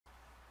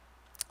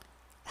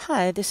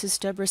Hi, this is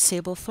Deborah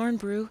Sable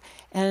Thornbrew,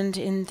 and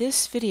in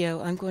this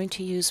video I'm going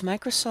to use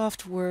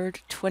Microsoft Word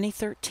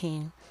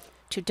 2013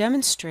 to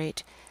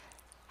demonstrate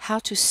how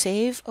to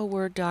save a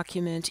Word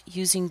document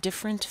using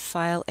different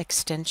file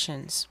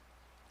extensions.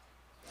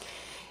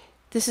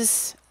 This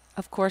is,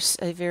 of course,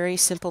 a very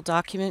simple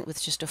document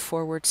with just a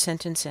 4-word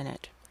sentence in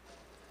it.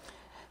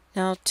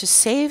 Now, to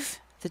save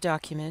the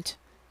document,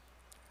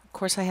 of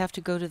course, I have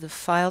to go to the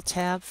File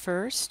tab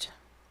first,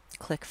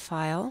 click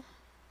File,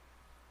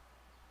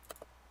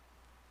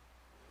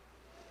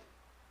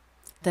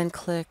 then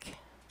click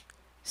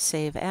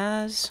Save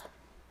As,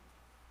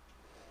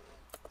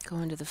 go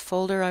into the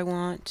folder I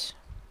want,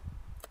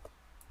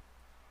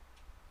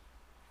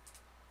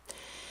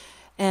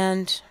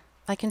 and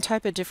I can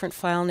type a different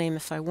file name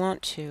if I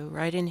want to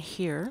right in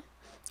here.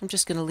 I'm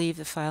just going to leave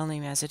the file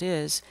name as it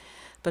is,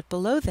 but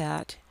below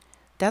that,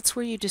 that's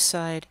where you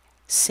decide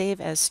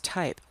Save As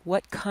Type,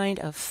 what kind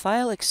of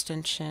file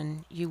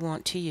extension you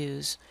want to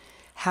use,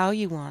 how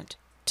you want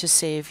to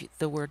save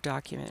the Word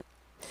document.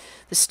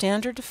 The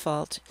standard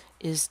default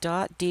is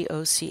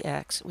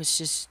 .docx,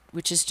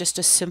 which is just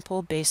a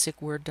simple basic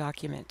Word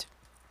document.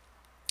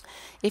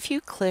 If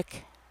you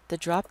click the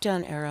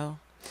drop-down arrow,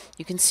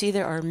 you can see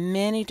there are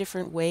many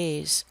different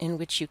ways in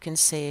which you can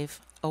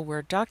save a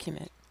Word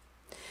document.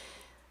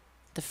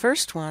 The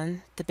first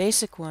one, the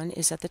basic one,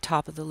 is at the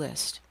top of the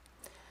list.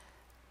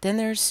 Then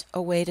there's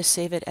a way to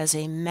save it as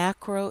a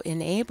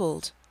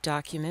macro-enabled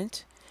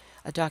document,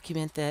 a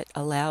document that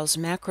allows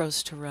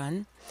macros to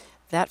run.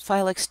 That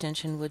file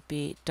extension would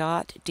be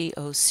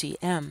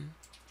 .docm.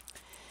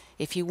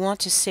 If you want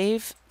to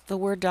save the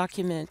Word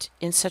document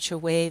in such a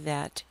way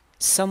that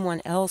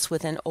someone else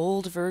with an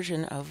old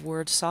version of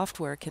Word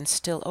software can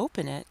still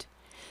open it,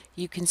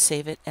 you can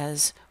save it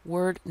as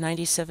Word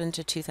 97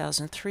 to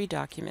 2003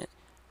 document,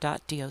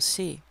 .doc.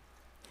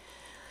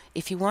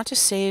 If you want to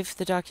save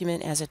the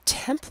document as a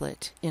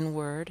template in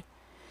Word,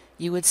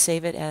 you would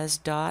save it as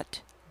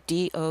 .docx.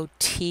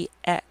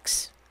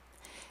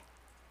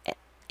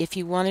 If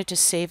you wanted to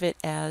save it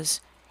as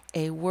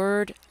a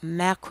Word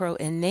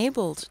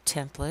macro-enabled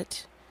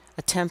template,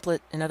 a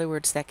template, in other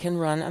words, that can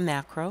run a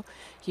macro,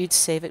 you'd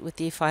save it with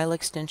the file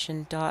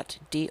extension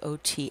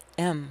 .dotm.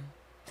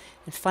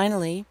 And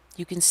finally,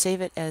 you can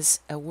save it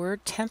as a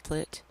Word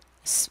template,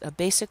 a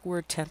basic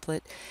Word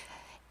template,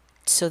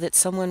 so that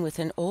someone with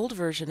an old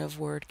version of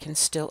Word can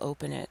still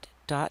open it,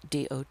 .dot.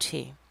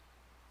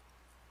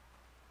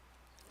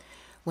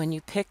 When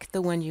you pick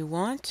the one you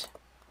want,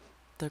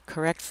 the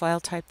correct file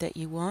type that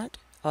you want,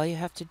 all you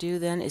have to do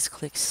then is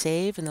click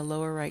Save in the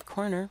lower right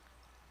corner.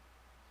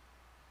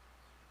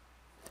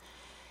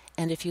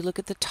 And if you look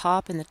at the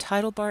top in the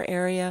title bar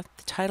area,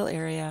 the title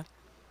area,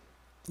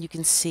 you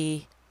can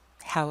see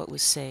how it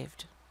was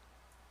saved.